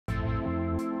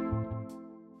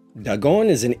Dagon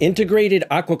is an integrated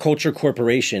aquaculture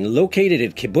corporation located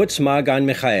at Kibbutz Ma'agan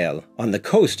Michael on the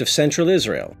coast of central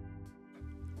Israel.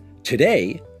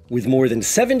 Today, with more than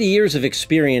 70 years of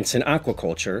experience in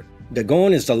aquaculture,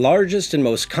 Dagon is the largest and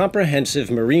most comprehensive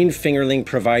marine fingerling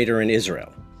provider in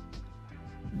Israel.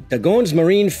 Dagon's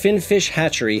Marine Fish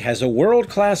Hatchery has a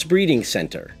world-class breeding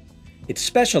center. It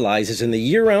specializes in the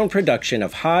year-round production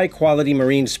of high-quality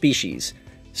marine species,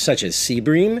 such as sea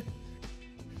bream,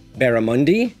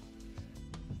 barramundi,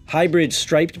 hybrid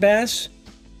striped bass,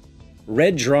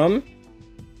 red drum,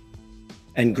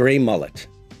 and gray mullet.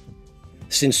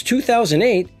 Since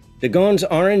 2008, Dagon's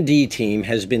R&D team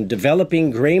has been developing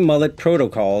gray mullet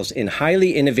protocols in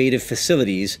highly innovative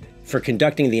facilities for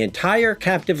conducting the entire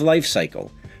captive life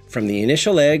cycle, from the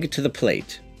initial egg to the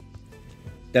plate.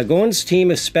 Dagon's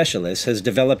team of specialists has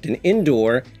developed an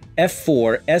indoor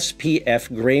F4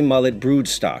 SPF gray mullet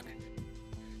broodstock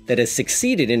that has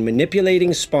succeeded in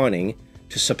manipulating spawning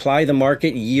to supply the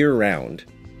market year-round.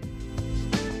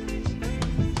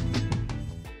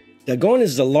 Dagon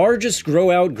is the largest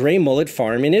grow-out gray mullet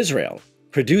farm in Israel,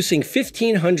 producing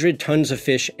 1,500 tons of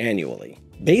fish annually.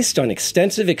 Based on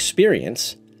extensive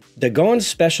experience, Dagon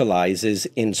specializes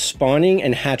in spawning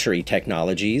and hatchery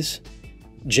technologies,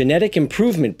 genetic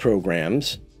improvement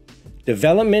programs,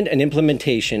 development and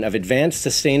implementation of advanced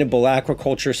sustainable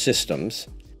aquaculture systems,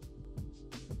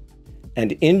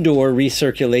 and indoor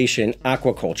recirculation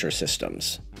aquaculture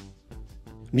systems.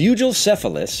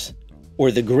 Mugelcephalus,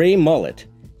 or the gray mullet,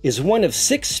 is one of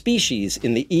 6 species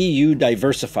in the EU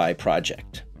Diversify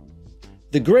project.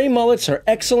 The gray mullets are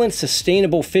excellent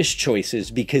sustainable fish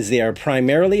choices because they are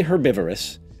primarily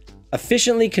herbivorous,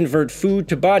 efficiently convert food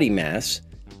to body mass,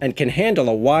 and can handle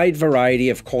a wide variety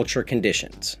of culture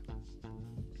conditions.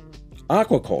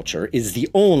 Aquaculture is the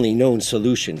only known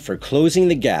solution for closing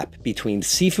the gap between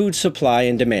seafood supply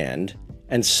and demand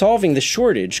and solving the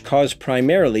shortage caused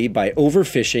primarily by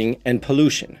overfishing and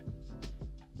pollution.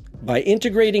 By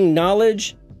integrating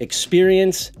knowledge,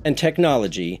 experience, and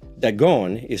technology,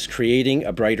 Dagon is creating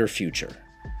a brighter future.